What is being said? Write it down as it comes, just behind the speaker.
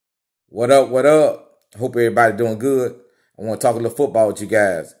What up? What up? Hope everybody doing good. I want to talk a little football with you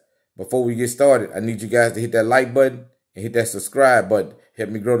guys. Before we get started, I need you guys to hit that like button and hit that subscribe button. Help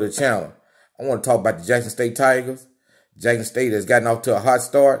me grow the channel. I want to talk about the Jackson State Tigers. Jackson State has gotten off to a hot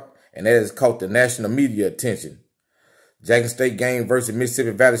start, and that has caught the national media attention. Jackson State game versus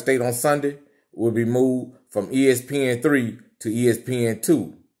Mississippi Valley State on Sunday will be moved from ESPN 3 to ESPN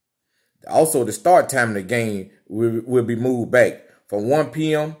 2. Also, the start time of the game will be moved back from 1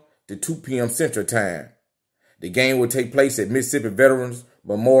 p.m. to 2 p.m. Central Time. The game will take place at Mississippi Veterans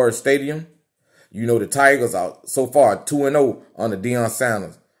Memorial Stadium. You know, the Tigers are so far 2-0 under Deion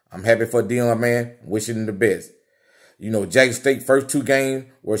Sanders. I'm happy for Deion, man. Wishing him the best. You know, Jackson State first two games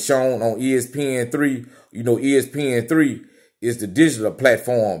were shown on ESPN 3. You know, ESPN 3 is the digital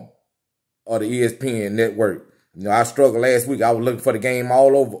platform of the ESPN network. You know, I struggled last week. I was looking for the game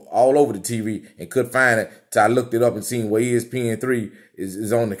all over the TV and couldn't find it till I looked it up and seen where ESPN 3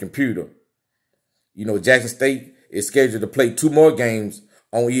 is on the computer. You know, Jackson State is scheduled to play 2 more games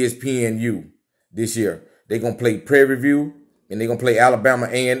on ESPNU this year. They're going to play Prairie View and they're going to play Alabama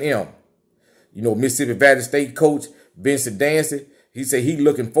A&M. You know, Mississippi Valley State coach Vincent Dancy, he said he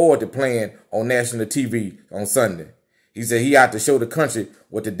looking forward to playing on national TV on Sunday. He said he out to show the country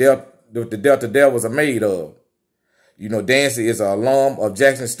what the Delta Devils are made of. You know, Dancy is an alum of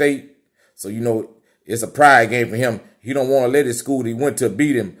Jackson State, so, you know, it's a pride game for him. He don't want to let his school that he went to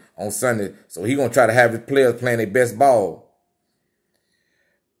beat him on Sunday, so he going to try to have his players playing their best ball.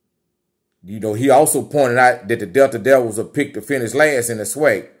 You know, he also pointed out that the Delta Devils are picked to finish last in the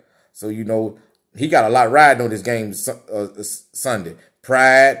SWAC. So, you know, he got a lot riding on this game Sunday.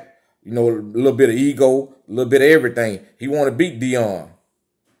 Pride, you know, a little bit of ego, a little bit of everything. He want to beat Deion.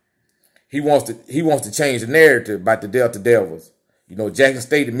 He wants to change the narrative about the Delta Devils. You know, Jackson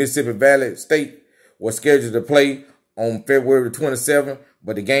State and Mississippi Valley State were scheduled to play on February 27th,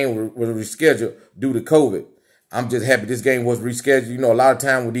 but the game was rescheduled due to COVID. I'm just happy this game was rescheduled. You know, a lot of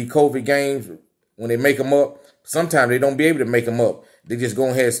time with these COVID games, when they make them up, sometimes they don't be able to make them up. They just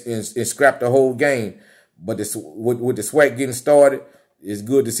go ahead and scrap the whole game. But with the SWAC getting started, it's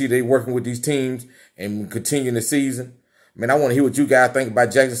good to see they working with these teams and continuing the season. Man, I want to hear what you guys think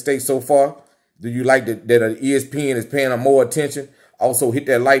about Jackson State so far. Do you like that ESPN is paying them more attention? Also, hit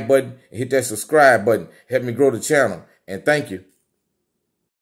that like button and hit that subscribe button. Help me grow the channel. And thank you.